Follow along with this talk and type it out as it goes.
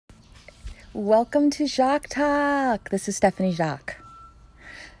Welcome to Jacques Talk. This is Stephanie Jacques.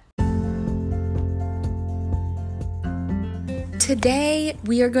 Today,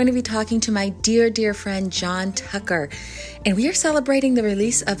 we are going to be talking to my dear, dear friend, John Tucker, and we are celebrating the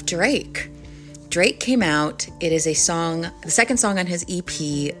release of Drake. Drake came out. It is a song, the second song on his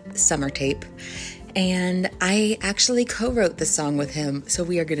EP, Summer Tape, and I actually co-wrote the song with him. So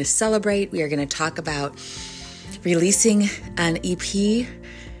we are going to celebrate. We are going to talk about releasing an EP,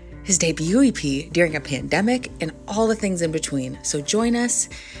 his debut EP during a pandemic, and all the things in between. So join us.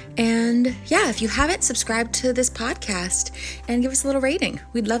 And yeah, if you haven't, subscribe to this podcast and give us a little rating.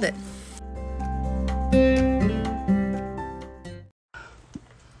 We'd love it.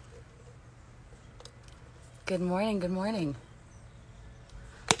 Good morning. Good morning.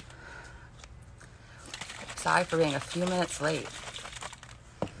 Sorry for being a few minutes late.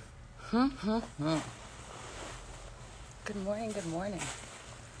 Good morning. Good morning.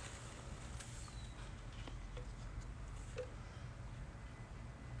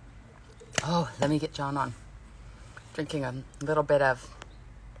 Oh, let me get John on. Drinking a little bit of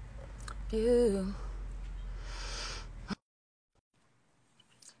view.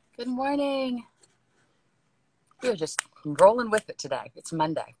 Good morning. We're just rolling with it today. It's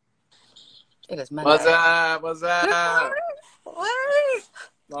Monday. It is Monday. What's up? What's up? What?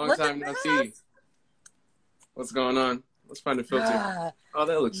 Long time no see. What's going on? Let's find a filter. Oh,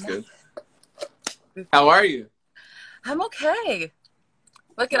 that looks good. How are you? I'm okay.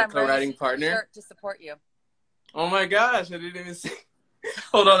 Look at, I'm co-writing partner shirt to support you. Oh my gosh, I didn't even see.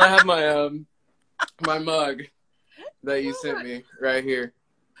 Hold on, I have my my mug that you sent me right here.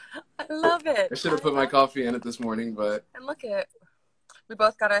 I love it. I should have put my coffee in it this morning, but and look at, we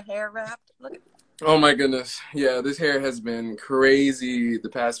both got our hair wrapped. Look at. Oh my goodness, yeah, this hair has been crazy the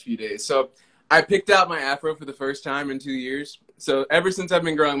past few days. So I picked out my afro for the first time in 2 years. So ever since I've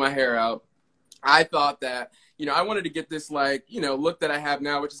been growing my hair out, I thought that, you know, I wanted to get this, like, you know, look that I have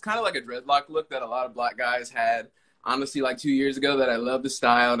now, which is kind of like a dreadlock look that a lot of black guys had, honestly, like 2 years ago, that I love the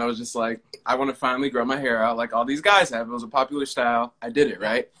style. And I was just like, I want to finally grow my hair out like all these guys have. It was a popular style. I did it,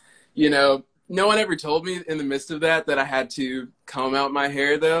 right? You know, no one ever told me in the midst of that I had to comb out my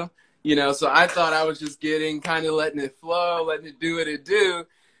hair, though. You know, so I thought I was just kind of letting it flow, letting it do what it do.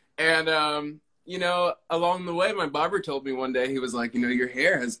 And, you know, along the way, my barber told me one day, he was like, you know, your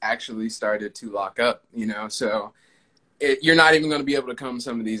hair has actually started to lock up, you know, so you're not even going to be able to comb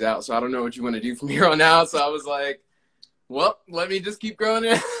some of these out. So I don't know what you want to do from here on out. So I was like, well, let me just keep growing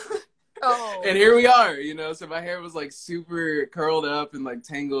it. Oh. And here we are, you know, so my hair was like super curled up and like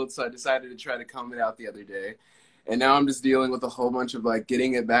tangled. So I decided to try to comb it out the other day. And now I'm just dealing with a whole bunch of like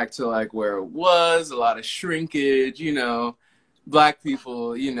getting it back to like where it was, a lot of shrinkage, you know. Black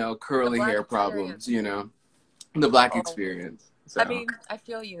people, you know, curly hair problems, you know, the black experience. So. I mean, I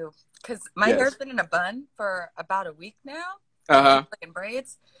feel you, because my hair's been in a bun for about a week now. In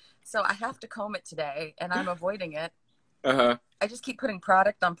braids, so I have to comb it today, and I'm avoiding it. I just keep putting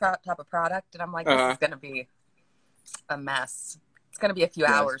product on top of product, and I'm like, this is gonna be a mess. It's gonna be a few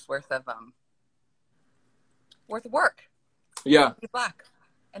hours worth of work. Yeah. Be black,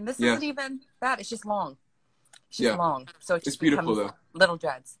 and this isn't even bad. It's just long. She's long, so it just beautiful though. Little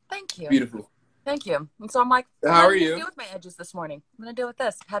dreads. Thank you. Beautiful. Thank you. And so I'm like, how are you? What am I gonna do with my edges this morning? I'm gonna deal with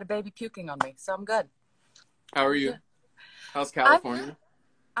this. I had a baby puking on me, so I'm good. How are you? How's California?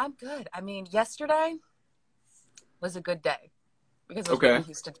 I'm good. I mean, yesterday was a good day because it was Whitney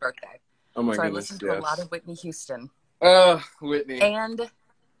Houston's birthday. Oh my goodness. So I listened to a lot of Whitney Houston. Whitney. And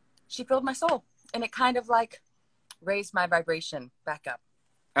she filled my soul, and it kind of like raised my vibration back up.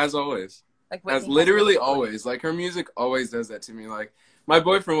 As always. Like as literally always. Like, her music always does that to me. Like, my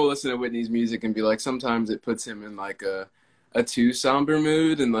boyfriend will listen to Whitney's music and be like, sometimes it puts him in like a too somber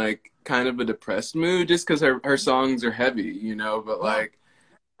mood and like kind of a depressed mood, just because her songs are heavy, you know. But like,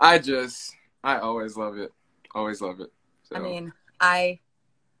 I always love it. Always love it. So. I mean, I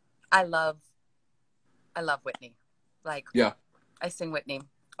love Whitney. Like, I sing Whitney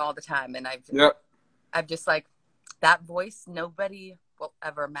all the time, and I've just like, that voice, nobody will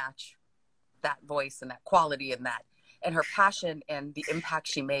ever match that voice and that quality and her passion and the impact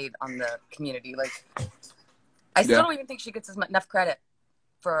she made on the community. Like, I still don't even think she gets enough credit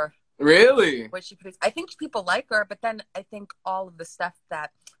for what she produced. I think people like her, but then I think all of the stuff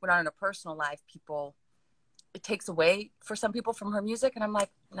that went on in her personal life, it takes away for some people from her music. And I'm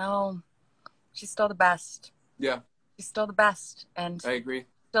like, no, she's still the best. Yeah. She's still the best. And I agree.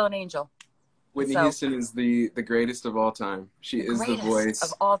 Still an angel. Whitney Houston is the greatest of all time. She is the voice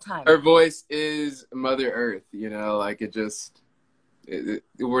of all time. Her voice is Mother Earth, you know, like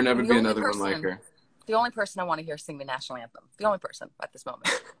we'll never be another one like her. The only person I want to hear sing the national anthem. The only person at this moment.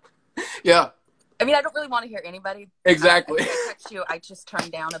 Yeah. I mean, I don't really want to hear anybody. Exactly. I text you. I just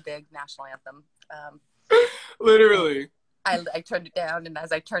turned down a big national anthem. Literally. I turned it down, and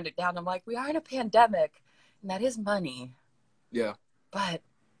as I turned it down, I'm like, we are in a pandemic, and that is money. Yeah. But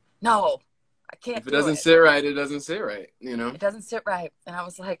no, I can't. If it doesn't sit right, it doesn't sit right. You know. It doesn't sit right, and I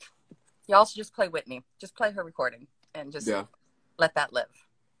was like, y'all should just play Whitney. Just play her recording, and just let that live.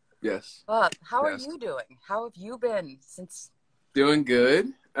 Yes. But how are you doing? How have you been since? Doing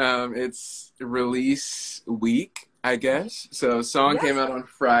good. It's release week, I guess. So a song came out on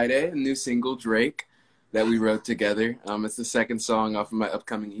Friday, a new single, Drake, that we wrote together. It's the second song off of my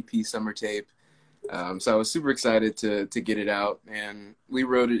upcoming EP, Summer Tape. So I was super excited to get it out, and we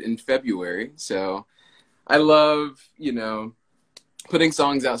wrote it in February. So I love, putting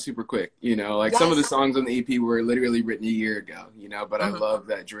songs out super quick, like some of the songs on the EP were literally written a year ago, but I love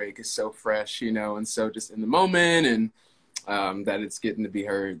that Drake is so fresh, and so just in the moment, and that it's getting to be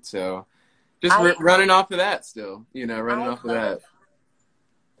heard. So just running off of that still, running off of that.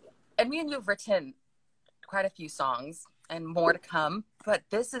 And me and you have written quite a few songs and more to come, but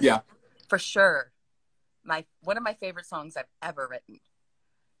this is for sure one of my favorite songs I've ever written.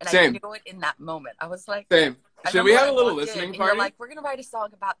 And I knew it in that moment. I was like, same. Should we have a little listening party? You're like, we're going to write a song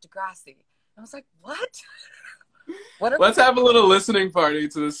about Degrassi. I was like, what? Let's have a little listening party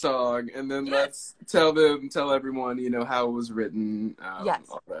to the song, and then let's tell everyone, how it was written, all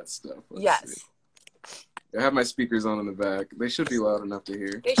that stuff. Let's see. I have my speakers on in the back. They should be loud enough to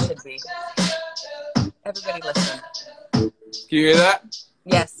hear. They should be. Everybody listen. Can you hear that?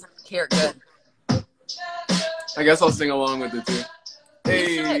 Yes, hear it good. I guess I'll sing along with it too.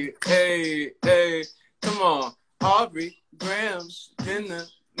 Hey, hey, hey, come on. Aubrey Graham's been the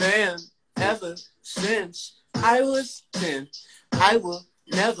man ever since I was 10. I will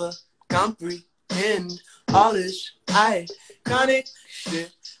never comprehend all this iconic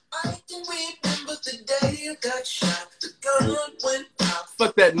shit. I can remember the day you got shot. The gun went out.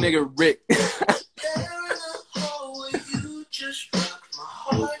 Fuck that nigga Rick. There in the hallway, you just rocked. My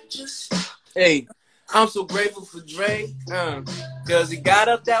heart just stopped. Hey, I'm so grateful for Drake, cause he got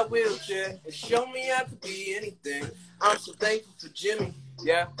up that wheelchair and showed me I could be anything. I'm so thankful for Jimmy,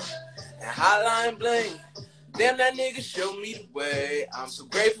 and Hotline Bling. Damn, that nigga showed me the way. I'm so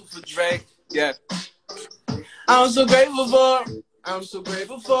grateful for Drake, I'm so grateful for,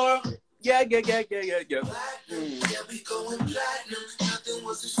 yeah. We going platinum, nothing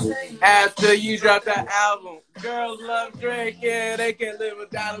was the same. After you dropped that album, girls love Drake, they can't live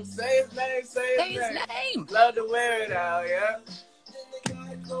without him. Say his name, say his name. Love to wear it out,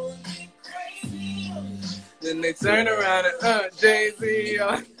 Then they turn around and Jay-Z.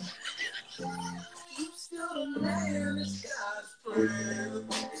 You still the man, it's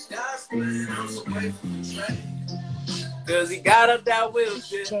God's plan. I'm so grateful for Drake. Cause he got up that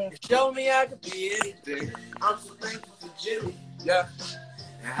wheelchair and showed me I could be anything. I'm so thankful for Jimmy, and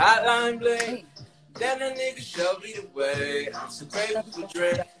Hotline Bling. Then that nigga showed me the way. I'm so grateful for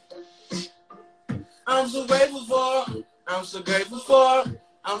Drake. I'm so grateful for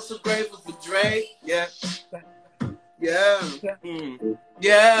Drake,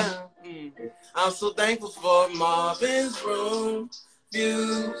 I'm so thankful for Marvin's Room,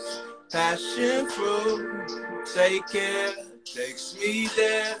 Views, Passion Fruit, Take Care, Takes Me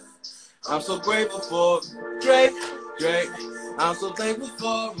There. I'm so grateful for Drake. I'm so thankful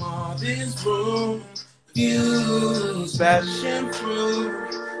for Marvin's Room, Views, Passion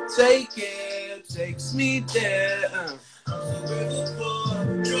Fruit, Take Care, Takes Me there. I'm so grateful for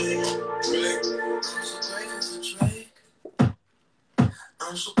Drake.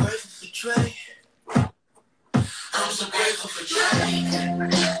 I'm so grateful for Drake. I'm so grateful for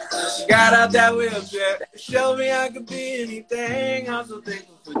Drake. She got out that wheelchair, showed me I could be anything. I'm so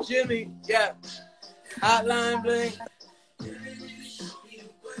thankful for Jimmy, Hotline Bling.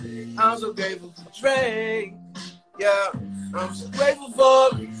 I'm so grateful for Drake, I'm so grateful for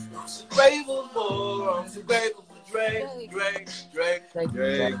Drake.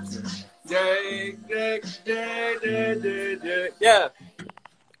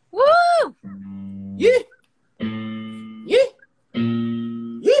 Woo! Yeah.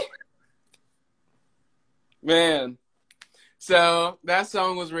 Man, so that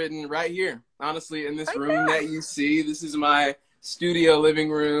song was written right here, honestly, in this room that you see. This is my studio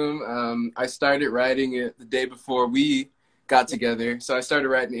living room. I started writing it the day before we got together, so I started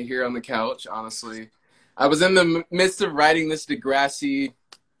writing it here on the couch, honestly. I was in the midst of writing this Degrassi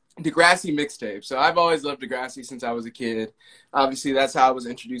mixtape. So I've always loved Degrassi since I was a kid. Obviously, that's how I was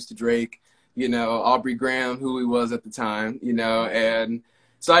introduced to Drake, Aubrey Graham, who he was at the time, and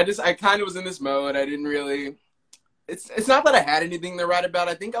so I kind of was in this mode. I didn't really it's not that I had anything to write about.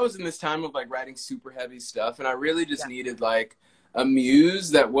 I think I was in this time of like writing super heavy stuff, and I really just needed like a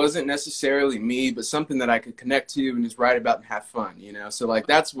muse that wasn't necessarily me, but something that I could connect to and just write about and have fun, you know? So like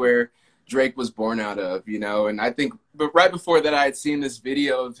that's where Drake was born out of, you know? And I think, but right before that, I had seen this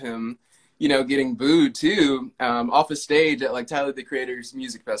video of him, you know, getting booed too, off a stage at like Tyler the Creator's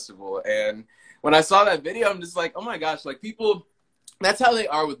music festival. And when I saw that video, I'm just like, oh my gosh, like people, that's how they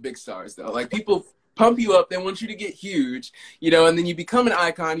are with big stars though. Like people pump you up, they want you to get huge, you know, and then you become an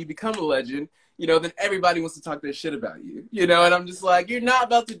icon, you become a legend, you know, then everybody wants to talk their shit about you, you know, and I'm just like, you're not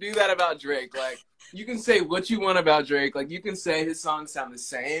about to do that about Drake. Like, you can say what you want about Drake. Like, you can say his songs sound the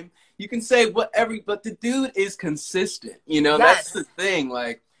same. You can say whatever, but the dude is consistent, you know, that's the thing.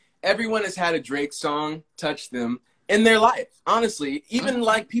 Like, everyone has had a Drake song touch them in their life, honestly. Even,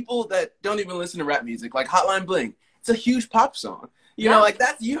 like, people that don't even listen to rap music, like Hotline Bling. It's a huge pop song. You know, like,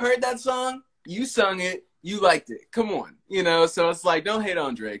 that. You heard that song, you sung it, you liked it. Come on, you know? So it's like, don't hate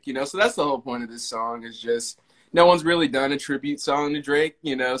on Drake, you know? So that's the whole point of this song is just, no one's really done a tribute song to Drake,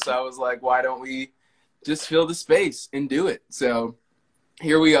 you know? So I was like, why don't we just fill the space and do it? So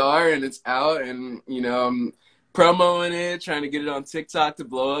here we are, and it's out, and, you know, I'm promoting it, trying to get it on TikTok to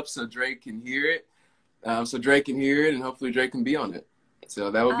blow up so Drake can hear it. And hopefully Drake can be on it.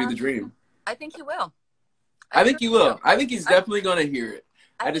 So that would be the dream. I think he will. I think he will. I think he's definitely going to hear it.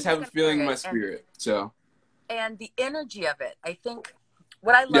 I just have a feeling in my spirit, so. And the energy of it, I think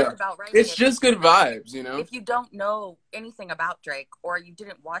what I loved about writing it's just good vibes, you know? If you don't know anything about Drake, or you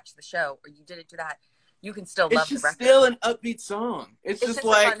didn't watch the show, or you didn't do that, you can still love the record. It's still an upbeat song. It's just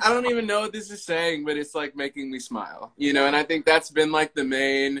like, I don't even know what this is saying, but it's like making me smile, you know? And I think that's been like the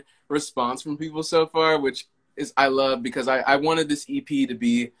main response from people so far, which is I love, because I wanted this EP to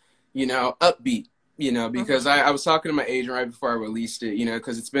be, you know, upbeat, you know, because I was talking to my agent right before I released it, you know,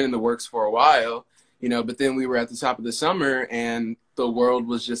 because it's been in the works for a while, you know, but then we were at the top of the summer and the world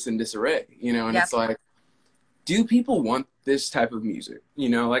was just in disarray, you know, and it's like, do people want this type of music? You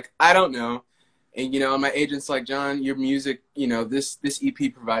know, like, I don't know. And, you know, my agent's like, John, your music, you know, this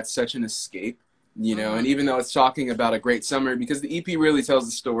EP provides such an escape, you know, and even though it's talking about a great summer, because the EP really tells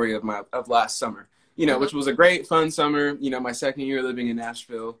the story of last summer, you know, which was a great, fun summer, you know, my second year living in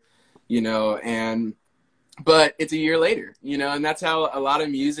Nashville, you know, but it's a year later, you know, and that's how a lot of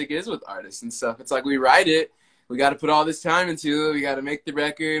music is with artists and stuff. It's like we write it, we got to put all this time into it, we got to make the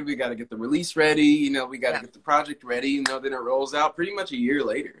record, we got to get the release ready, you know, we got to get the project ready, you know, then it rolls out pretty much a year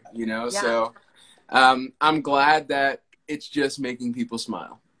later, you know, so I'm glad that it's just making people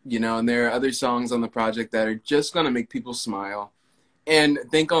smile, you know, and there are other songs on the project that are just going to make people smile and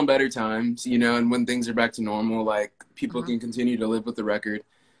think on better times, you know, and when things are back to normal, like people can continue to live with the record,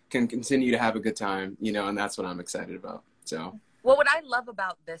 can continue to have a good time, you know, and that's what I'm excited about. So, well, what I love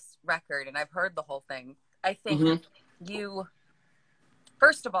about this record, and I've heard the whole thing, I think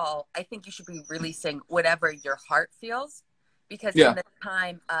first of all, I think you should be releasing whatever your heart feels, because in the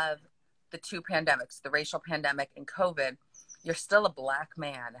time of the two pandemics, the racial pandemic and COVID, you're still a Black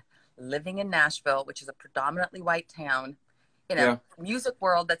man living in Nashville, which is a predominantly white town, in a music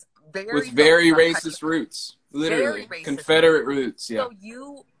world that's very racist roots, literally racist Confederate roots. Yeah. So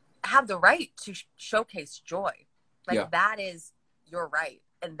you have the right to showcase joy. Like that is your right.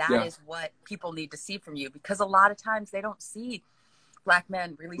 And that is what people need to see from you, because a lot of times they don't see Black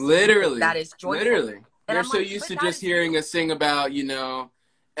men releasing music that is joyful. Literally. And they're so used to just hearing us sing about, you know,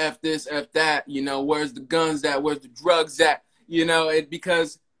 F this, F that, you know, where's the guns at, where's the drugs at, you know,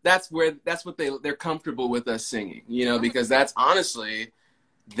 because that's what they're comfortable with us singing, you know, because that's honestly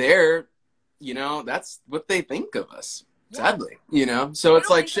you know, that's what they think of us. Sadly, you know, so it's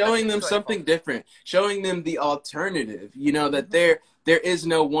like showing them something different, showing them the alternative, you know, that there is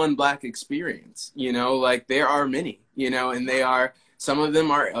no one Black experience, you know, like there are many, you know, and some of them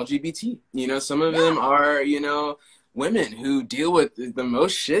are LGBT, you know, some of them are, you know, women who deal with the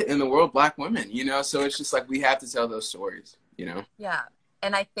most shit in the world, Black women, you know, so it's just like we have to tell those stories, you know. Yeah,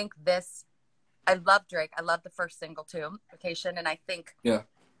 and I think I love Drake. I love the first single too, Vacation, and I think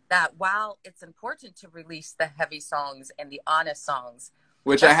that while it's important to release the heavy songs and the honest songs,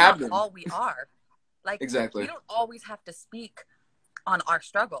 which I have not all we are. Like, exactly. We don't always have to speak on our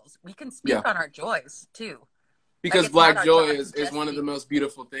struggles. We can speak on our joys too. Because like, Black joy is one of the most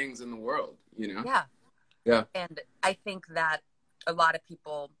beautiful things in the world, you know? Yeah. Yeah. And I think that a lot of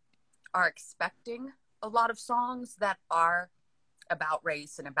people are expecting a lot of songs that are about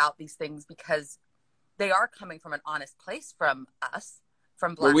race and about these things, because they are coming from an honest place from us.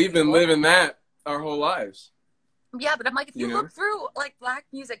 From Black but we've people. been living that our whole lives. Yeah, but I'm like, if you look through like Black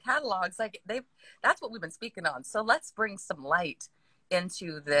music catalogs, like that's what we've been speaking on. So let's bring some light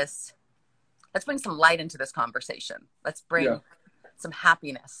into this let's bring some light into this conversation. Let's bring some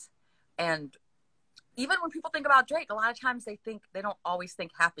happiness. And even when people think about Drake, a lot of times they don't always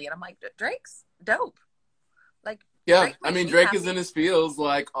think happy. And I'm like, Drake's dope. Like, yeah, I mean, Drake is in his feels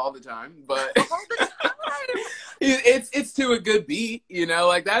like all the time, but all the time. it's to a good beat, you know,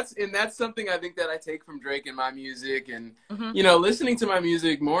 like that's something I think that I take from Drake in my music. And, you know, listening to my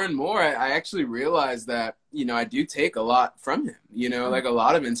music more and more, I actually realize that, you know, I do take a lot from him, you know, like a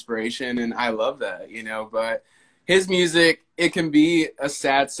lot of inspiration. And I love that, you know, but his music, it can be a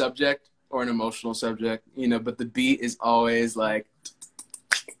sad subject or an emotional subject, you know, but the beat is always like,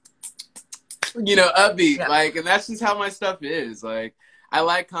 you know, upbeat, like, and that's just how my stuff is. Like, I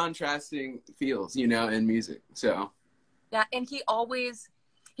like contrasting feels, you know, in music. So yeah, and he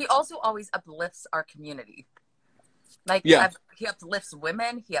also always uplifts our community. Like, he uplifts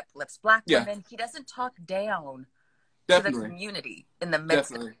women, he uplifts Black women. He doesn't talk down to the community in the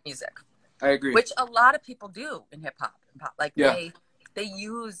midst of music. I agree. Which a lot of people do in hip hop. Like, they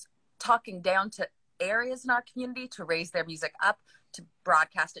use talking down to areas in our community to raise their music up, to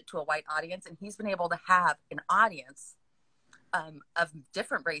broadcast it to a white audience. And he's been able to have an audience of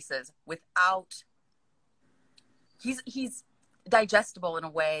different races without, he's digestible in a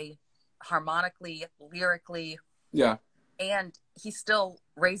way, harmonically, lyrically. Yeah. And he's still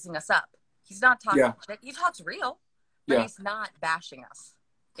raising us up. He's not talking shit. He talks real, but he's not bashing us.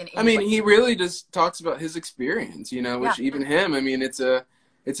 I mean, he really just talks about his experience, you know, which even him, I mean, it's a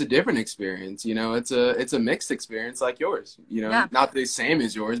different experience, you know, it's a mixed experience like yours, you know, not the same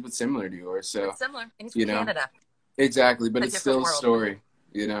as yours, but similar to yours. So it's similar. And he's from Canada. Exactly. But it's still a story,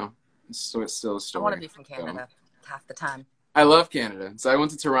 you know, it's still a story. I want to be from Canada half the time. I love Canada. So I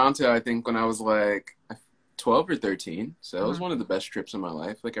went to Toronto, I think, when I was like 12 or 13. So it was one of the best trips of my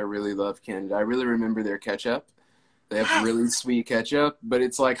life. Like, I really love Canada. I really remember their ketchup. They have really sweet ketchup, but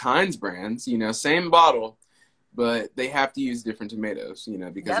it's like Heinz brands, you know, same bottle, but they have to use different tomatoes, you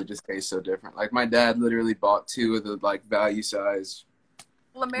know, because it just tastes so different. Like, my dad literally bought 2 of the, like, value size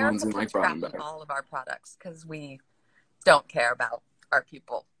ones and, like, brought them back. All of our products, because we don't care about our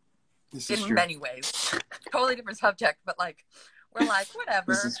people in many ways. Totally different subject, but, like, we're like, whatever.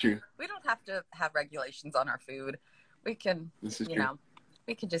 This is true. We don't have to have regulations on our food. We can, you know,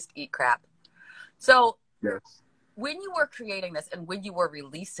 we can just eat crap. So when you were creating this and when you were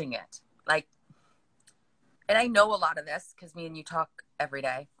releasing it, like, and I know a lot of this because me and you talk every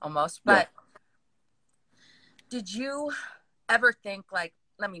day almost, but did you ever think, like,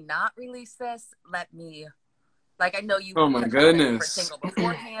 let me not release this? Let me, like, I know you. Oh my goodness. Single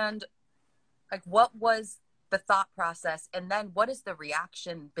beforehand. Like, what was the thought process, and then what has the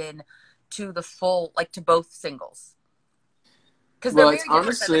reaction been to the full, like, to both singles? Because they're very different than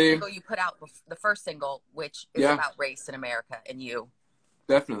the single you put out, the first single, which is about race in America and you.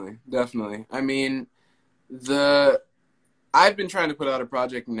 Definitely. I mean, I've been trying to put out a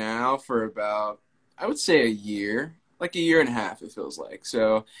project now for about, I would say, a year, like a year and a half, it feels like.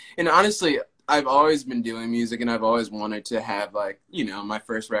 So, and honestly, I've always been doing music, and I've always wanted to have, like, you know, my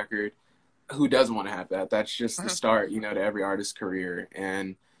first record. Who doesn't want to have that? That's just the start, you know, to every artist's career.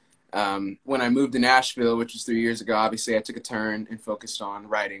 And when I moved to Nashville, which was 3 years ago, obviously I took a turn and focused on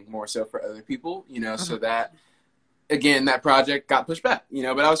writing more so for other people, you know, so that, again, that project got pushed back, you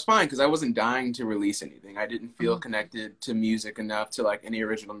know, but I was fine because I wasn't dying to release anything. I didn't feel connected to music enough, to, like, any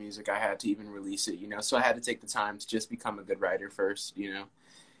original music I had to even release it, you know, so I had to take the time to just become a good writer first, you know.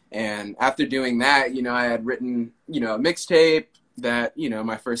 And after doing that, you know, I had written, you know, a mixtape that, you know,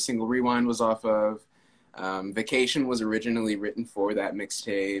 my first single, Rewind, was off of. Vacation was originally written for that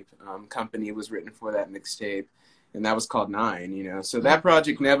mixtape. Company was written for that mixtape, and that was called 9, you know. So that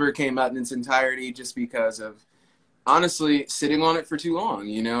project never came out in its entirety just because of, honestly, sitting on it for too long,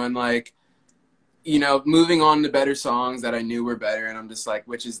 you know, and, like, you know, moving on to better songs that I knew were better, and I'm just like,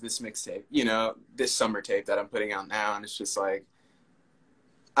 which is this mixtape, you know, this summer tape that I'm putting out now, and it's just like,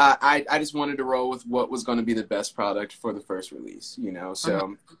 I just wanted to roll with what was going to be the best product for the first release, you know.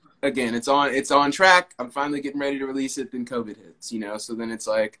 So again, it's on track. I'm finally getting ready to release it. Then COVID hits, you know. So then it's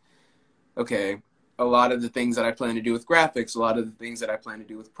like, okay, a lot of the things that I plan to do with graphics, a lot of the things that I plan to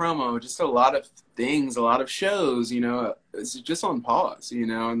do with promo, just a lot of things, a lot of shows, you know, it's just on pause, you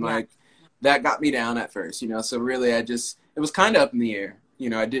know. And like, that got me down at first, you know. So really, it was kind of up in the air, you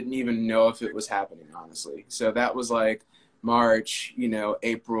know. I didn't even know if it was happening, honestly. So that was like March, you know,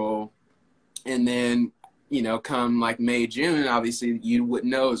 April, and then, you know, come like May, June, obviously you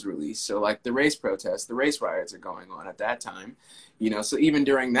wouldn't know it was released. So like the race protests, the race riots are going on at that time, you know. So even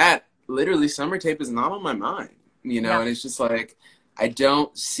during that, literally summer tape is not on my mind, you know. And it's just like, I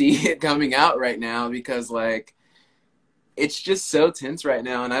don't see it coming out right now because, like, it's just so tense right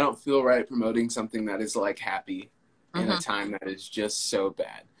now, and I don't feel right promoting something that is like happy in a time that is just so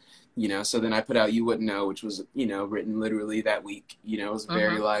bad. You know, so then I put out You Wouldn't Know, which was, you know, written literally that week. You know, it was a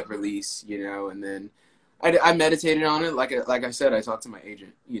very live release, you know, and then I meditated on it. Like I said, I talked to my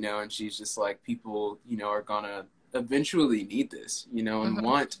agent, you know, and she's just like, people, you know, are gonna eventually need this, you know, and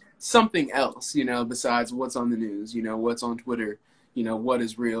want something else, you know, besides what's on the news, you know, what's on Twitter, you know, what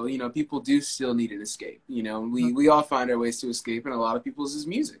is real. You know, people do still need an escape, you know, and we all find our ways to escape, and a lot of people's is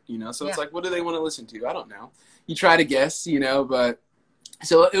music, you know, so it's like, what do they want to listen to? I don't know. You try to guess, you know, but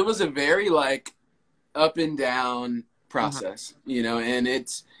so it was a very like up and down process, you know, and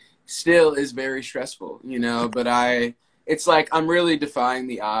it's still is very stressful, you know, but it's like I'm really defying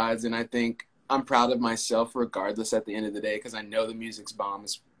the odds, and I think I'm proud of myself regardless at the end of the day, because I know the music's bomb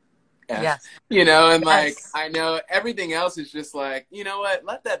as F, you know, and like I know everything else is just like, you know what,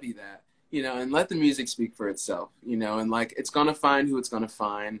 let that be that, you know, and let the music speak for itself, you know, and like it's gonna find who it's gonna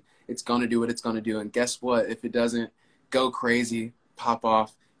find, it's gonna do what it's gonna do, and guess what, if it doesn't go crazy, pop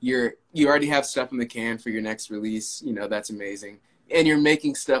off, you already have stuff in the can for your next release, you know, that's amazing, and you're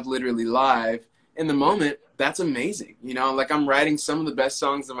making stuff literally live in the moment, that's amazing, you know, like I'm writing some of the best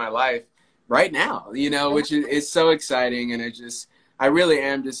songs of my life right now, you know, which is so exciting, and I really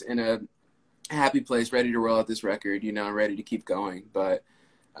am just in a happy place, ready to roll out this record, you know, ready to keep going, but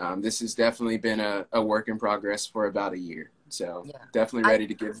this has definitely been a work in progress for about a year, so definitely ready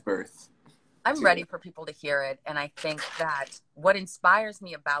to give birth. I'm ready for people to hear it, and I think that what inspires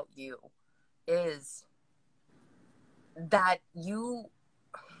me about you is that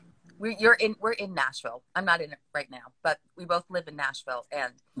we're in Nashville. I'm not in it right now, but we both live in Nashville,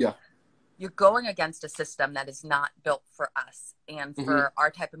 and you're going against a system that is not built for us and for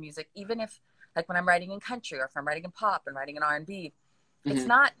our type of music. Even if, like, when I'm writing in country, or if I'm writing in pop and writing in R&B, it's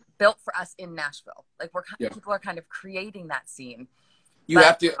not built for us in Nashville. Like, people are kind of creating that scene. You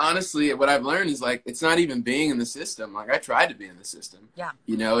have to, honestly, what I've learned is, like, it's not even being in the system. Like, I tried to be in the system. Yeah.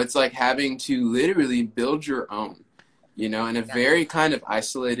 You know, it's like having to literally build your own, you know, in a very kind of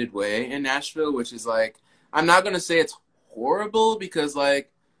isolated way in Nashville, which is, like, I'm not going to say it's horrible, because,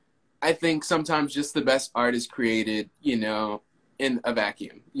 like, I think sometimes just the best art is created, you know, in a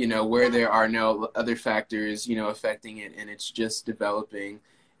vacuum, you know, where there are no other factors, you know, affecting it, and it's just developing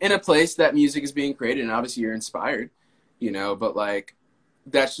in a place that music is being created, and obviously you're inspired, you know, but, like,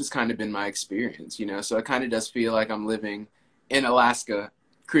 that's just kind of been my experience, you know, so it kind of does feel like I'm living in Alaska,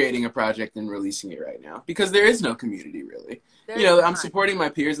 creating a project and releasing it right now, because there is no community really. You know, I'm supporting my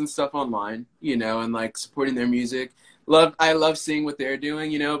peers and stuff online, you know, and like supporting their music. I love seeing what they're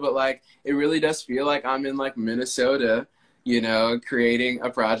doing, you know, but like it really does feel like I'm in like Minnesota, you know, creating a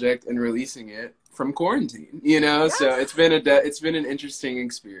project and releasing it from quarantine, you know. So it's been an interesting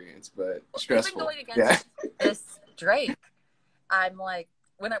experience, but stressful. Even going against this Drake, I'm like,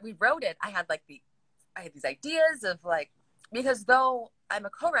 when we wrote it, I had these ideas of like, because though I'm a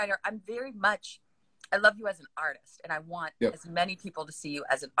co-writer, I'm very much, I love you as an artist, and I want as many people to see you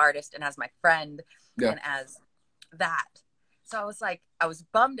as an artist and as my friend and as that. So I was like, I was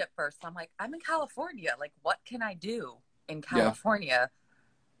bummed at first. I'm like, I'm in California. Like, what can I do in California?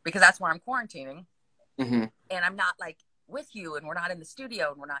 Because that's where I'm quarantining. And I'm not like with you, and we're not in the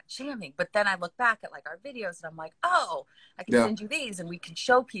studio, and we're not jamming. But then I look back at like our videos, and I'm like, oh, I can send you these, and we can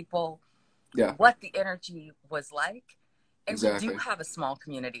show people what the energy was like. And we do have a small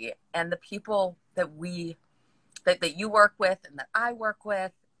community, and the people that that you work with and that I work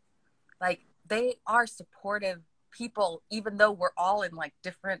with, like, they are supportive people, even though we're all in like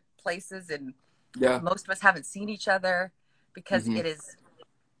different places, and most of us haven't seen each other, because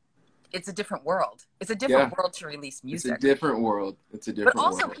it's a different world. It's a different world to release music. It's a different world. But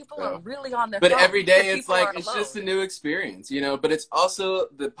also people are really on their But phone, every day it's like, it's just a new experience, you know, but it's also,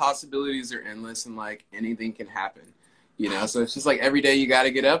 the possibilities are endless, and like anything can happen, you know, so it's just like every day you got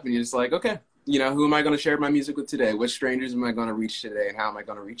to get up and you're just like, okay, you know, who am I going to share my music with today? What strangers am I going to reach today, and how am I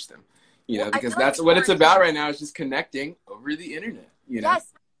going to reach them? You know, because that's what it's about right now, is just connecting over the internet, you know? Yes.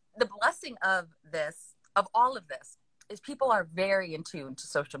 The blessing of all of this, is people are very in tune to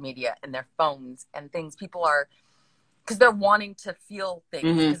social media and their phones and things. People are, because they're wanting to feel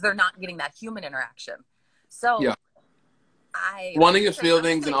things, because they're not getting that human interaction. So wanting to feel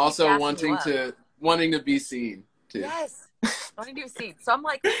things, and also wanting to be seen too. Yes. Wanting to be seen. So I'm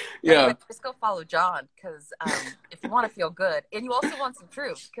like, anyway, just go follow John, because if you want to feel good, and you also want some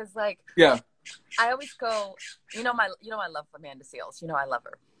truth, because like I always go, you know I love Amanda Seales, you know I love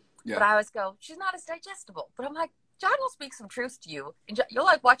her, but I always go, she's not as digestible, but I'm like, John will speak some truth to you, and you'll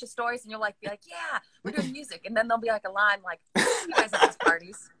like watch his stories, and you'll like be like, yeah, we're doing music, and then there'll be like a line like, you guys at these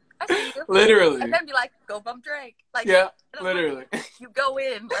parties, I see you. Literally. And then be like, go bump Drake. Like, yeah, literally. Like, you go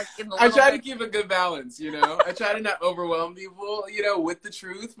in like in the. I try to keep a good balance, you know. I try to not overwhelm people, you know, with the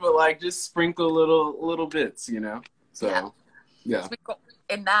truth, but like just sprinkle little bits, you know. So, yeah.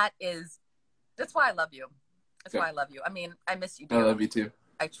 And that's why I love you. That's why I love you. I mean, I miss you dearly. I love you too.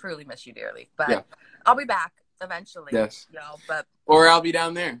 I truly miss you dearly. But I'll be back eventually. Yes. You know, but or I'll be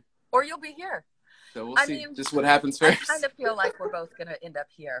down there. Or you'll be here. So we'll see just what happens first. I kind of feel like we're both going to end up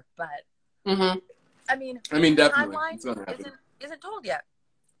here, but I mean, definitely. Timeline isn't told yet.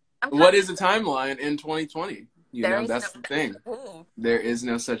 What is a timeline in 2020? You know, that's the thing. Ooh. There is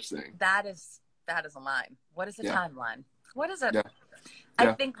no such thing. That is a line. What is a timeline? What is it? Yeah.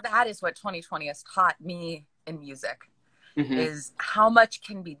 I think that is what 2020 has taught me in music, is how much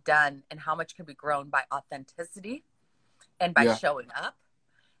can be done and how much can be grown by authenticity and by showing up.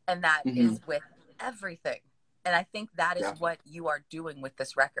 And that is with everything. And I think that is what you are doing with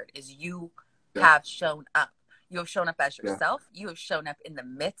this record, is you have shown up. You have shown up as yourself. You have shown up in the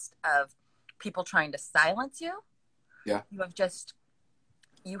midst of people trying to silence you. Yeah.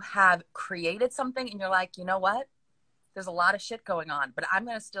 You have created something and you're like, you know what? There's a lot of shit going on, but I'm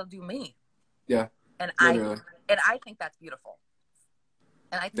going to still do me. Yeah. And I think that's beautiful.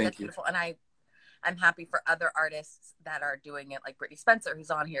 And I think that's beautiful. And I'm happy for other artists that are doing it, like Brittany Spencer, who's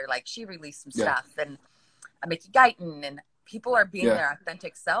on here. Like, she released some stuff, and Mickey Guyton, and people are being their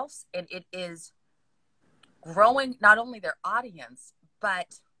authentic selves, and it is growing not only their audience,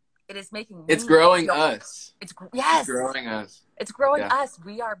 but it is making it's growing us. It's growing us. It's growing us.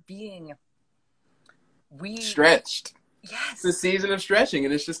 We are being stretched. Yes. It's a season of stretching,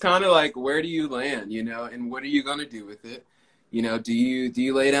 and it's just kind of like, where do you land, you know, and what are you going to do with it? You know, do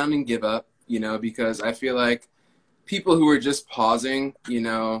you lay down and give up? You know, because I feel like people who are just pausing, you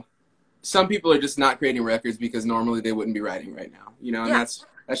know, some people are just not creating records because normally they wouldn't be writing right now, you know, and that's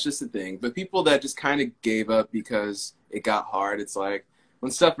just the thing. But people that just kind of gave up because it got hard, it's like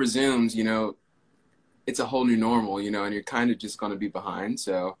when stuff resumes, you know, it's a whole new normal, you know, and you're kind of just going to be behind.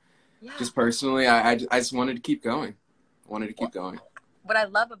 So just personally, I just wanted to keep going. What I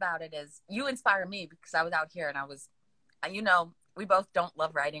love about it is you inspire me, because I was out here and I was, you know, we both don't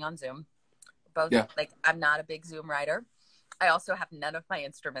love writing on Zoom. Like, I'm not a big Zoom writer. I also have none of my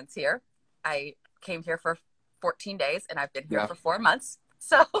instruments here. I came here for 14 days and I've been here for 4 months.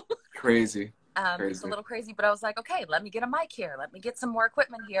 So crazy. It's a little crazy, but I was like, okay, let me get a mic here. Let me get some more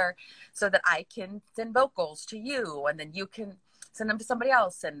equipment here so that I can send vocals to you, and then you can send them to somebody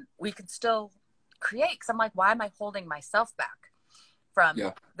else, and we can still create. Because I'm like, why am I holding myself back from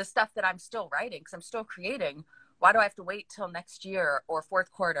the stuff that I'm still writing? Because I'm still creating. Why do I have to wait till next year or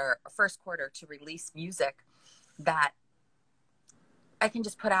fourth quarter or first quarter to release music that I can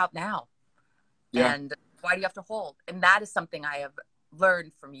just put out now? Yeah. And why do you have to hold? And that is something I have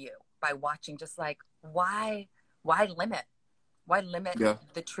learned from you by watching, just like, why limit? Why limit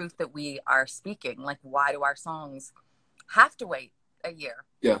the truth that we are speaking? Like, why do our songs have to wait a year?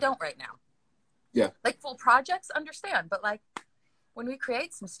 Yeah. We don't right now. Yeah. Like, full projects, understand. But like, when we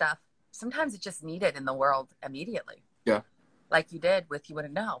create some stuff, sometimes it's just needed in the world immediately. Yeah. Like you did with You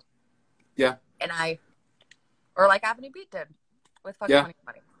Wouldn't Know. Yeah. And or like Avenue Beat did with Fuck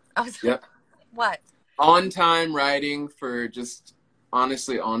 2020. I was like, what? On time writing for just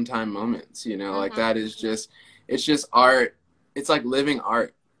honestly on time moments, you know, like that is just, it's just art. It's like living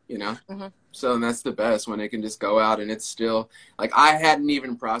art, you know? So, and that's the best, when it can just go out and it's still like, I hadn't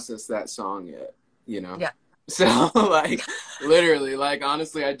even processed that song yet, you know? Yeah. So like literally, like,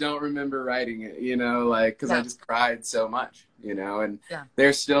 honestly, I don't remember writing it, you know, like, cause I just cried so much, you know, and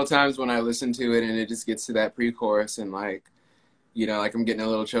there's still times when I listen to it and it just gets to that pre-chorus and like, you know, like I'm getting a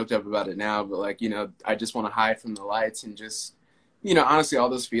little choked up about it now, but like, you know, I just want to hide from the lights and just, you know, honestly, all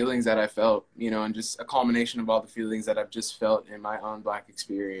those feelings that I felt, you know, and just a culmination of all the feelings that I've just felt in my own Black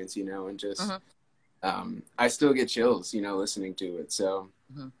experience, you know, and just, I still get chills, you know, listening to it. So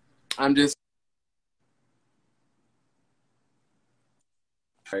I'm just,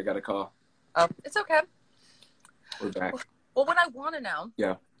 I got a call. Oh, it's okay. We're back. Well, what I want to know,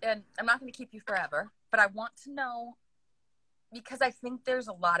 and I'm not going to keep you forever, but I want to know, because I think there's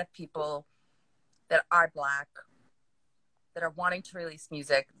a lot of people that are Black, that are wanting to release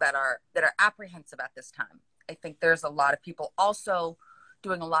music, that are apprehensive at this time. I think there's a lot of people also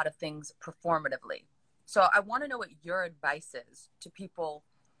doing a lot of things performatively. So I want to know what your advice is to people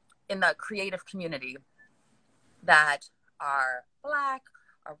in the creative community that are Black,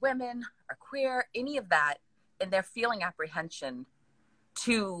 are women, are queer, any of that, and they're feeling apprehension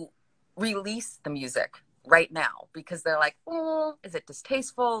to release the music right now because they're like, oh, is it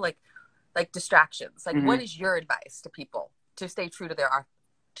distasteful? Like distractions. Like, what is your advice to people to stay true to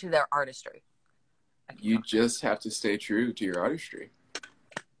to their artistry. You just have to stay true to your artistry,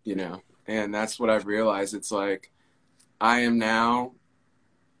 you know? And that's what I've realized. It's like, I am now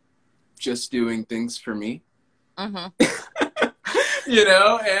just doing things for me. You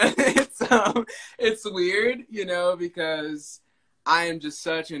know, and it's weird, you know, because I am just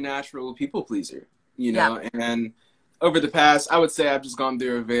such a natural people pleaser, you know, and over the past, I would say I've just gone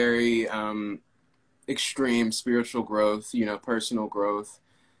through a very extreme spiritual growth, you know, personal growth,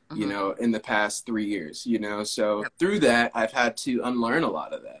 you know, in the past 3 years, you know, so through that, I've had to unlearn a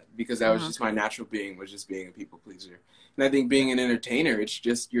lot of that because that was just my natural being, was just being a people pleaser. And I think being an entertainer, it's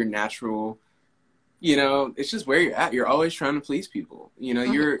just your natural, you know, it's just where you're at. You're always trying to please people. You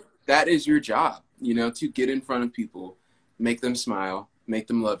know, that is your job, you know, to get in front of people, make them smile, make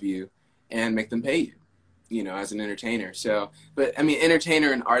them love you, and make them pay you, you know, as an entertainer. So, but I mean,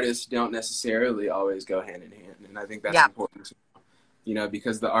 entertainer and artist don't necessarily always go hand in hand. And I think that's important to know, you know,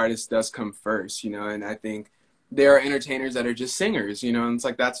 because the artist does come first, you know, and I think there are entertainers that are just singers, you know, and it's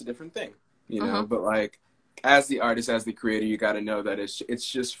like, that's a different thing, you know, but like, as the artist, as the creator, you got to know that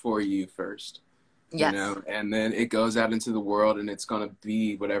it's just for you first. You know, and then it goes out into the world and it's going to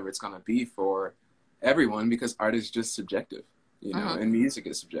be whatever it's going to be for everyone, because art is just subjective, you know, and music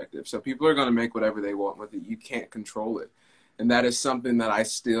is subjective. So people are going to make whatever they want with it. You can't control it. And that is something that I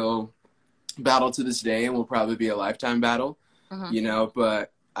still battle to this day and will probably be a lifetime battle, you know,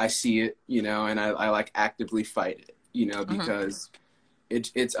 but I see it, you know, and I like actively fight it, you know, because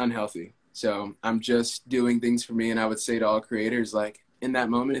it's unhealthy. So I'm just doing things for me. And I would say to all creators, like, in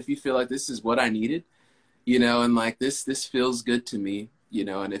that moment, if you feel like this is what I needed, you know, and like this feels good to me, you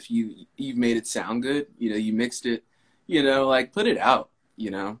know, and if you've made it sound good, you know, you mixed it, you know, like put it out,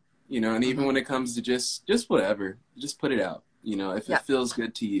 you know, and even when it comes to just whatever, just put it out, you know, if it feels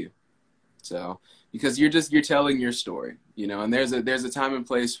good to you. So, because you're telling your story, you know, and there's a time and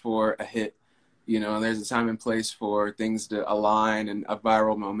place for a hit, you know, and there's a time and place for things to align and a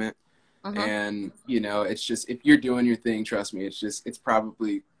viral moment. And, you know, it's just, if you're doing your thing, trust me, it's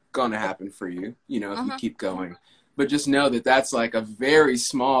probably going to happen for you, you know, if you keep going. But just know that that's like a very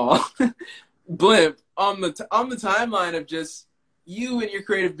small blimp on the timeline of just you and your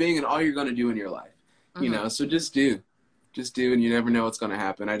creative being and all you're going to do in your life, you know, so just do, and you never know what's going to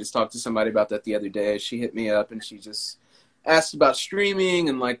happen. I just talked to somebody about that the other day. She hit me up and she just asked about streaming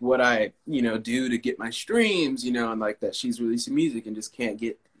and like what I, you know, do to get my streams, you know, and like that she's releasing music and just can't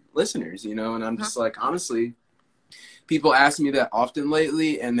get listeners, you know, and I'm just like, honestly, people ask me that often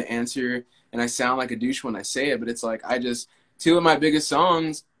lately, and the answer, and I sound like a douche when I say it, but it's like, two of my biggest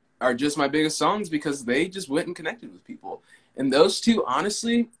songs are just my biggest songs because they just went and connected with people. And those two,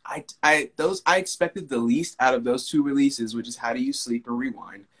 honestly, I expected the least out of those two releases, which is How Do You Sleep or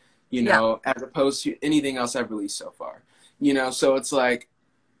Rewind, you know, as opposed to anything else I've released so far, you know, so it's like,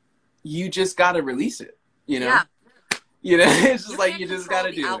 you just got to release it, you know? You know, it's just like, you just got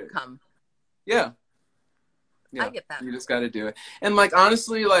to do outcome. It. Yeah. I get that. You just got to do it. And like,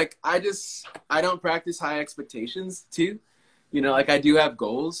 honestly, like, I don't practice high expectations too. You know, like I do have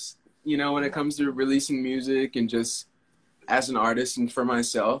goals, you know, when it comes to releasing music and just as an artist and for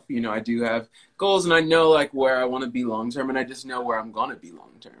myself, you know, I do have goals and I know like where I want to be long-term and I just know where I'm going to be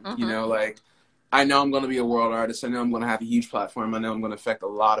long-term. You know, like I know I'm going to be a world artist. I know I'm going to have a huge platform. I know I'm going to affect a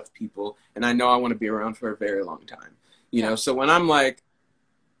lot of people. And I know I want to be around for a very long time. You know, so when I'm like,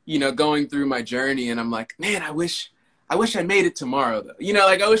 you know, going through my journey and I'm like, man, I wish I made it tomorrow though. You know,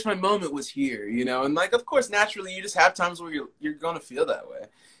 like I wish my moment was here, you know, and like, of course, naturally you just have times where you're going to feel that way,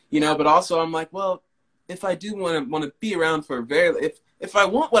 you know, but also I'm like, well, if I do want to be around for if I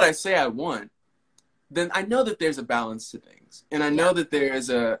want what I say I want, then I know that there's a balance to things. And I know that there is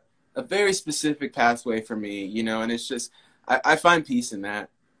a very specific pathway for me, you know, and it's just, I find peace in that.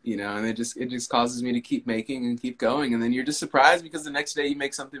 You know, and it just causes me to keep making and keep going. And then you're just surprised because the next day you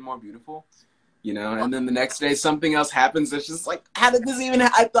make something more beautiful, you know, and then the next day something else happens that's just like, how did this even,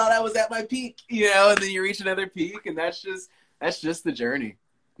 I thought I was at my peak, you know, and then you reach another peak and that's just the journey,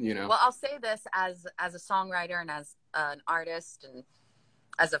 you know. Well, I'll say this as a songwriter and as an artist and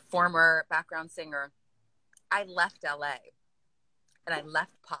as a former background singer, I left LA and I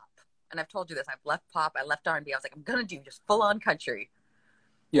left pop. And I've told you this, I've left pop, I left R&B. I was like, I'm going to do just full on country.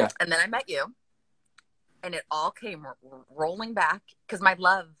 Yeah. And then I met you and it all came rolling back because I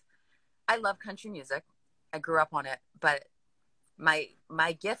love country music. I grew up on it, but my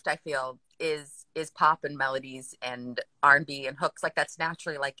gift, I feel, is pop and melodies and R&B and hooks. Like that's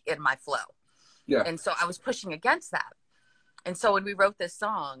naturally like in my flow. Yeah. And so I was pushing against that. And so when we wrote this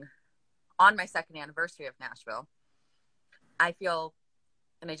song on my second anniversary of Nashville, I feel,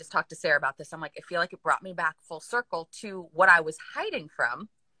 and I just talked to Sarah about this, I'm like, I feel like it brought me back full circle to what I was hiding from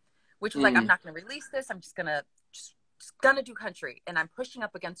which was like, I'm not going to release this. I'm just gonna do country. And I'm pushing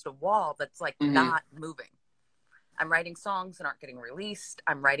up against a wall that's like not moving. I'm writing songs that aren't getting released.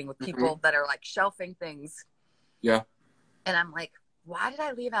 I'm writing with people that are like shelving things. Yeah. And I'm like, why did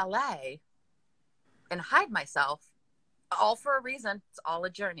I leave LA and hide myself? All for a reason. It's all a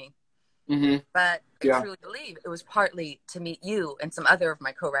journey. But I truly believe it was partly to meet you and some other of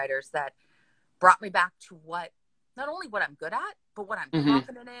my co-writers that brought me back to not only what I'm good at, but what I'm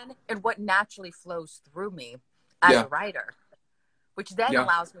confident in and what naturally flows through me as a writer, which then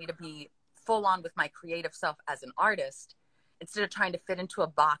allows me to be full on with my creative self as an artist instead of trying to fit into a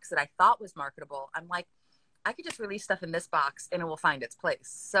box that I thought was marketable. I'm like, I could just release stuff in this box and it will find its place.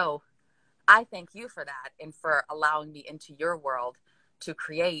 So I thank you for that and for allowing me into your world to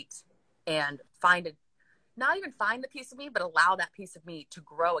create and not even find the piece of me, but allow that piece of me to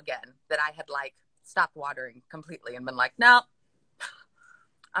grow again that I had like stopped watering completely and been like, no,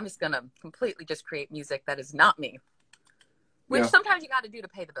 I'm just going to completely just create music that is not me, which sometimes you got to do to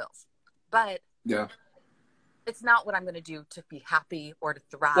pay the bills, but it's not what I'm going to do to be happy or to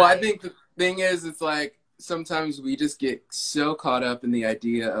thrive. Well, I think the thing is, it's like, sometimes we just get so caught up in the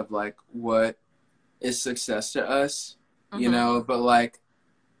idea of like what is success to us, you know, but like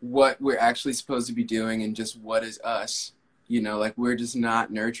what we're actually supposed to be doing and just what is us, you know, like we're just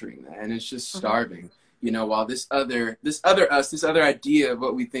not nurturing that and it's just starving, you know, while this other idea of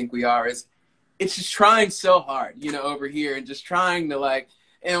what we think we are it's just trying so hard, you know, over here and just trying to like,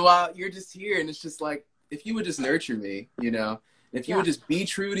 and while you're just here and it's just like, if you would just nurture me, you know, if you would just be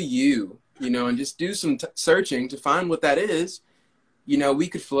true to you, you know, and just do some searching to find what that is, you know, we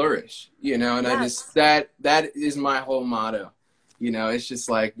could flourish, you know, and I just, that is my whole motto, you know, it's just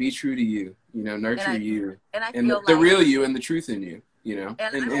like, be true to you, you know, nurture you and the real you and the truth in you, you know,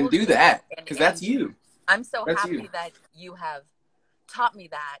 and do that because that's you. I'm so happy that you have taught me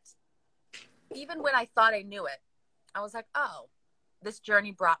that even when I thought I knew it, I was like, oh, this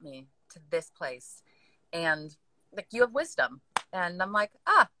journey brought me to this place and like you have wisdom. And I'm like,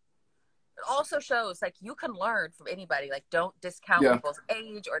 it also shows like you can learn from anybody. Like don't discount people's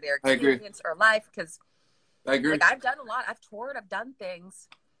age or their experience or life. Cause I agree. Like I've done a lot. I've toured. I've done things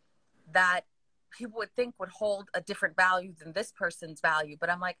that people would think would hold a different value than this person's value. But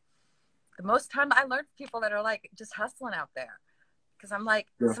I'm like, the most time I learned from people that are like just hustling out there. Cause I'm like,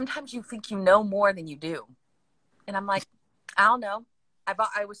 sometimes you think you know more than you do. And I'm like, I don't know.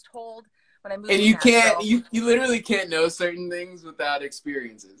 I was told when I moved. And you can't, you literally can't know certain things without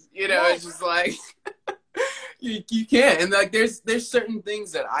experiences. You know, it's just like, you can't. And like, there's certain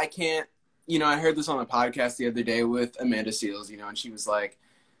things that I can't, you know, I heard this on a podcast the other day with Amanda Seals, you know, and she was like,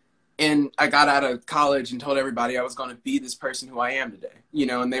 and I got out of college and told everybody I was going to be this person who I am today, you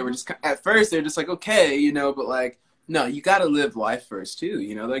know, and they were just, at first they're just like, okay, you know, but like, no, you got to live life first too,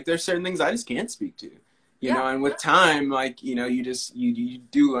 you know, like there's certain things I just can't speak to. You know, and with time, like, you know, you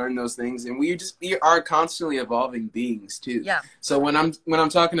do learn those things, and we are constantly evolving beings too. Yeah. So when I'm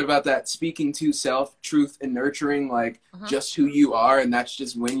talking about that speaking to self, truth, and nurturing, like just who you are, and that's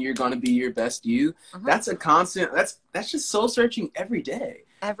just when you're going to be your best you. That's a constant. That's just soul searching every day.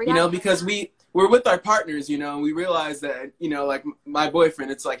 You know, because we're with our partners, you know, and we realize that, you know, like my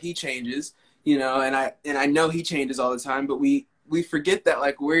boyfriend, it's like he changes, you know, and I know he changes all the time, but we forget that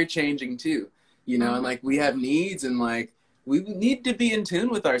like we're changing too. You know, and like we have needs and like we need to be in tune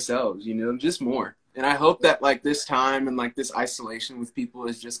with ourselves, you know, just more. And I hope that like this time and like this isolation with people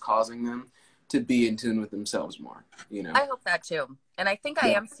is just causing them to be in tune with themselves more, you know. I hope that too. And I think I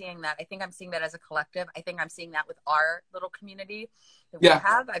am seeing that. I think I'm seeing that as a collective. I think I'm seeing that with our little community that we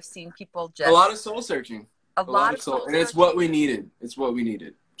have. I've seen people just. A lot of soul searching. A lot of soul searching. And it's what we needed. It's what we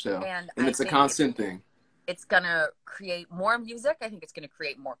needed. So, and it's a constant thing. It's going to create more music. I think it's going to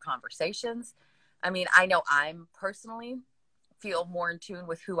create more conversations. I mean, I know I'm personally feel more in tune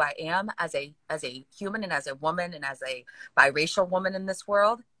with who I am as a human and as a woman and as a biracial woman in this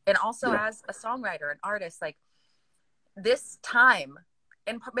world. And also as a songwriter and artist, like this time,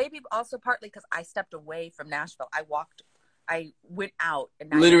 and maybe also partly because I stepped away from Nashville. I went out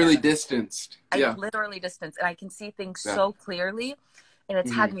and literally distanced. I literally distanced, and I can see things so clearly, and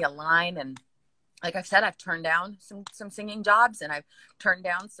it's had me align. And like I've said, I've turned down some singing jobs, and I've turned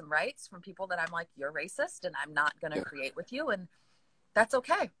down some rights from people that I'm like, you're racist, and I'm not going to create with you, and that's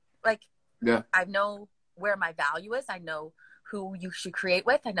okay. Like, I know where my value is. I know who you should create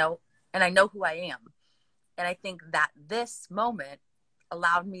with. I know who I am. And I think that this moment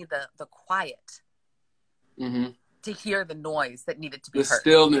allowed me the quiet to hear the noise that needed to be heard.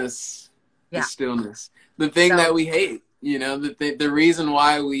 The stillness. The thing that we hate, you know, the reason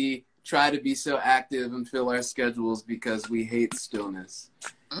why we try to be so active and fill our schedules because we hate stillness.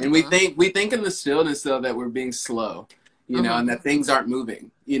 And we think in the stillness though that we're being slow, you know, and that things aren't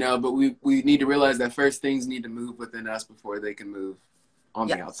moving, you know, but we need to realize that first things need to move within us before they can move on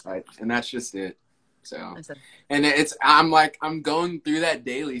the outside. And that's just it. So, and I'm going through that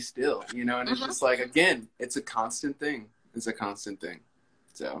daily still, you know, and it's just like, again, it's a constant thing. It's a constant thing.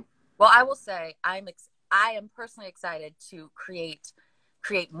 So, well, I will say I am personally excited to create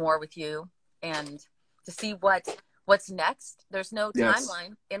more with you and to see what's next. There's no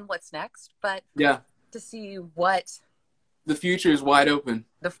timeline in what's next, but to see what the future is wide open.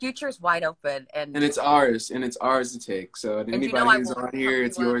 The future is wide open, and it's ours to take. So anybody who's on here,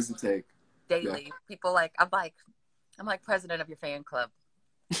 it's yours to take. Daily, people I'm like president of your fan club.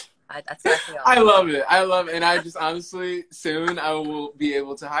 That's what I feel. I love it, and I just honestly soon I will be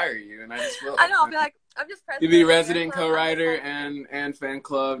able to hire you, and I just will. I know. I'll be like, I'm just president. You'll be resident co-writer and fan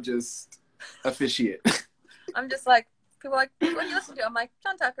club just officiate. I'm just like, people are like, what do you listen to? I'm like,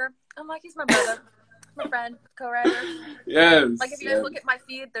 John Tucker. I'm like, he's my brother, my friend, co-writer. Yes. Like, if you guys look at my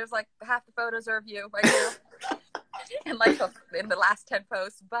feed, there's like half the photos are of you right now, and like in the last 10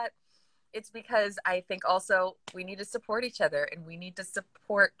 posts. But it's because I think also we need to support each other, and we need to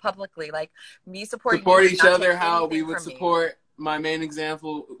support publicly. Like, me supporting each other, how we would support my main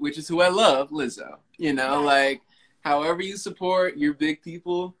example, which is who I love, Lizzo. You know, like, however you support your big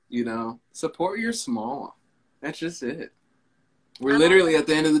people, you know, support your small. That's just it. We're literally, at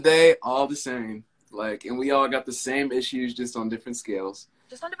the end of the day, all the same. Like, and we all got the same issues, just on different scales.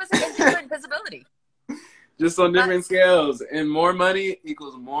 Just on different visibility. Just on different scales. And more money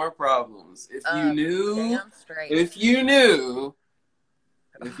equals more problems. If you knew,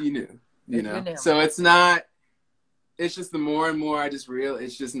 you know. So it's not, it's just the more and more I just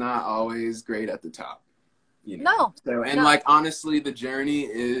it's just not always great at the top. You know? No. So, like, honestly, the journey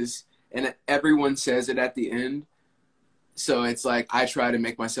is, and everyone says it at the end. So it's like, I try to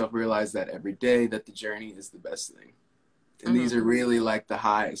make myself realize that every day, that the journey is the best thing. And these are really like the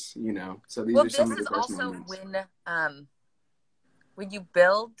highs, you know. So these are some of the best moments. When you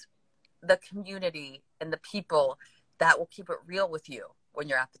build the community and the people that will keep it real with you when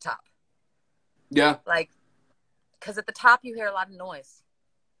you're at the top. Yeah. Like, because at the top you hear a lot of noise.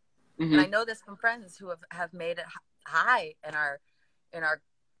 And I know this from friends who have made it high and are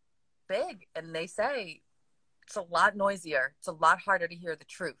big, and they say it's a lot noisier. It's a lot harder to hear the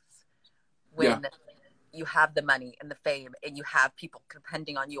truth when you have the money and the fame, and you have people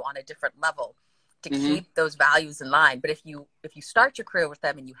depending on you on a different level to keep those values in line. But if you start your career with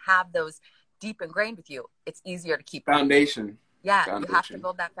them and you have those deep ingrained with you, it's easier to keep foundation. Yeah, you have to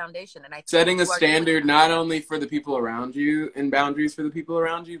build that foundation. And setting a standard not only for the people around you and boundaries for the people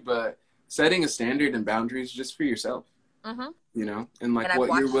around you, but setting a standard and boundaries just for yourself. You know, and like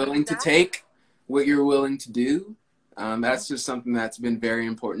what you're willing to take, what you're willing to do. That's just something that's been very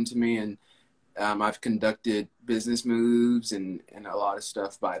important to me. And I've conducted business moves and a lot of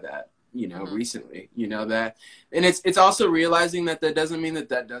stuff by that, you know, recently, you know, that, and it's also realizing that doesn't mean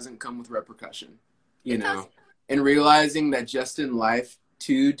that doesn't come with repercussion, you know, and realizing that just in life,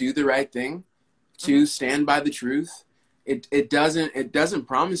 to do the right thing, to stand by the truth, it doesn't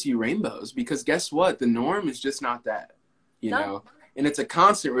promise you rainbows, because guess what? The norm is just not that, you know, and it's a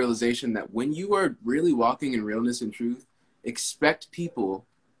constant realization that when you are really walking in realness and truth, expect people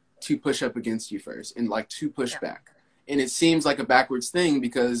to push up against you first and like to push back. And it seems like a backwards thing,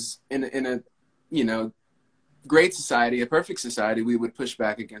 because in a, you know, great society, a perfect society, we would push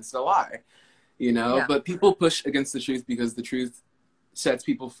back against a lie, you know, but people push against the truth because the truth sets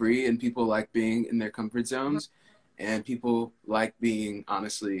people free, and people like being in their comfort zones, and people like being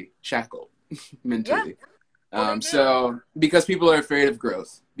honestly shackled mentally. So because people are afraid of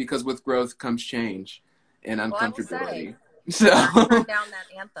growth, because with growth comes change and uncomfortability. So I turned down that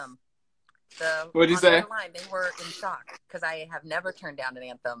anthem. What'd you say? They were in shock, because I have never turned down an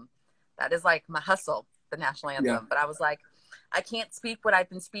anthem. That is like my hustle, the national anthem. But I was like, I can't speak what I've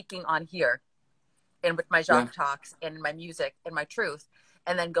been speaking on here and with my Jacques Talks and my music and my truth,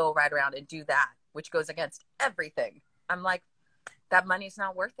 and then go right around and do that, which goes against everything. I'm like, that money's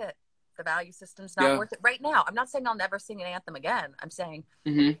not worth it. The value system's not worth it right now. I'm not saying I'll never sing an anthem again. I'm saying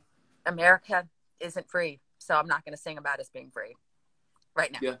America isn't free. So I'm not going to sing about us being free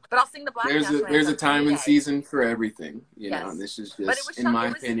right now. But I'll sing the Black National Anthem. There's a time and season for everything, you know, and this is just, in my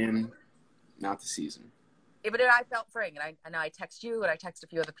opinion, not the season. But I felt freeing, and I know I text you, and I text a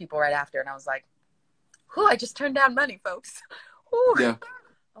few other people right after, and I was like, whew, I just turned down money, folks. Whew.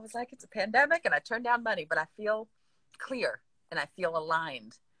 I was like, it's a pandemic, and I turned down money, but I feel clear, and I feel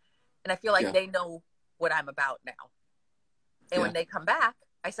aligned, and I feel like they know what I'm about now. And when they come back,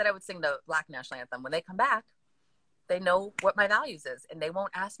 I said I would sing the Black National Anthem. When they come back, they know what my values is, and they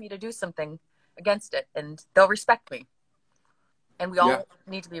won't ask me to do something against it, and they'll respect me. And we all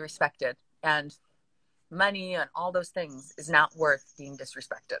need to be respected. And money and all those things is not worth being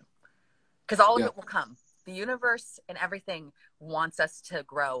disrespected, because all of it will come. The universe and everything wants us to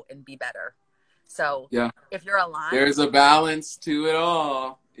grow and be better. So if you're aligned, there's a balance to it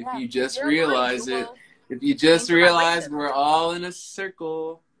all. If you just realize it, if you just realize we're all in a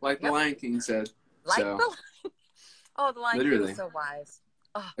circle, like the Lion King said. The Lion King is so wise.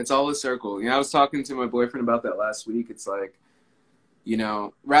 Oh. It's all a circle. I was talking to my boyfriend about that last week. It's like,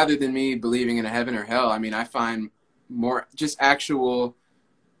 rather than me believing in a heaven or hell, I mean, I find more just actual,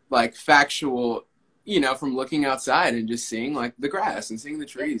 like, factual, from looking outside and just seeing, like, the grass and seeing the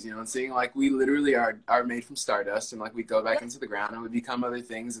trees, and seeing, like, we literally are made from stardust, and, like, we go back into the ground and we become other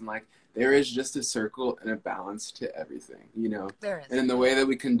things, and, like, there is just a circle and a balance to everything, There is. And in the way that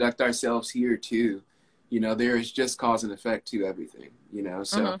we conduct ourselves here, too, there is just cause and effect to everything,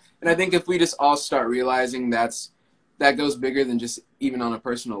 So, and I think if we just all start realizing that goes bigger than just even on a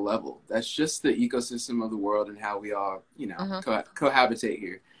personal level. That's just the ecosystem of the world and how we all, cohabitate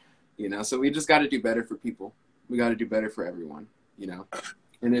here. So we just got to do better for people. We got to do better for everyone,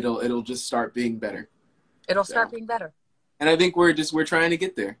 and it'll just start being better. It'll start being better. And I think we're trying to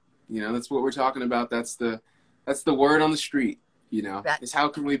get there. That's what we're talking about. That's the word on the street, is how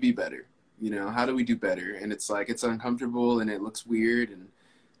can we be better? How do we do better? And it's like, it's uncomfortable and it looks weird and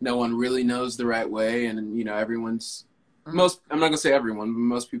no one really knows the right way. And, everyone's I'm not going to say everyone, but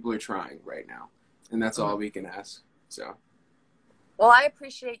most people are trying right now. And that's all we can ask. So. Well, I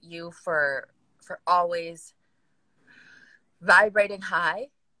appreciate you for always vibrating high,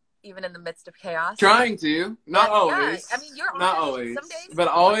 even in the midst of chaos. Trying to, not always. I mean, you're honest. Not always, some days, but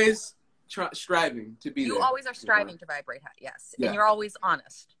always striving to be there. You always are striving to vibrate high, yes. And you're always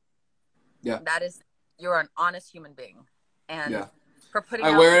honest. Yeah. You're an honest human being. And for putting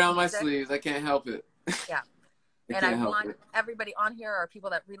I wear it on my sleeves. I can't help it. Yeah. And I want everybody on here, or people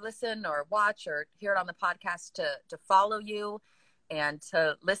that re-listen or watch or hear it on the podcast, to follow you and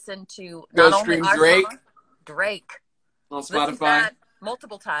to listen to not only our Drake on Spotify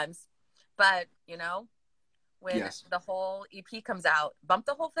multiple times, but when the whole EP comes out, bump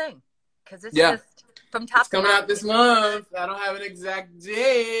the whole thing, because it's just from top. It's coming out this month. I don't have an exact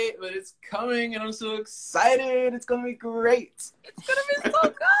date, but it's coming, and I'm so excited. It's gonna be great. It's gonna be so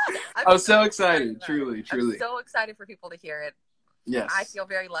good. I'm so excited. Truly. I'm so excited for people to hear it. Yes. I feel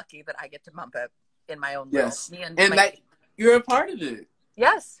very lucky that I get to bump it in my own world. Me and that you're a part of it.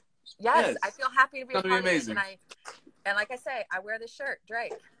 Yes. I feel happy to be a part of amazing. it. And like I say, I wear this shirt,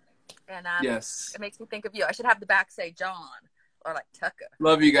 Drake. And it makes me think of you. I should have the back say John or like Tucker.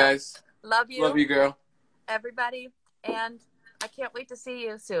 Love you guys. Love you. Love you, girl. Everybody. And I can't wait to see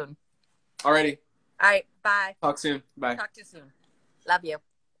you soon. Alrighty. All right. Bye. Talk soon. Bye. Talk to you soon. Love you.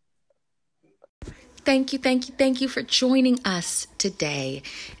 Thank you for joining us today.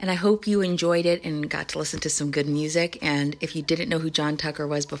 And I hope you enjoyed it and got to listen to some good music. And if you didn't know who John Tucker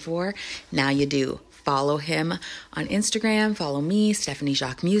was before, now you do. Follow him on Instagram. Follow me, Stephanie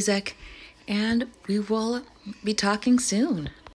Jacques Music. And we will be talking soon.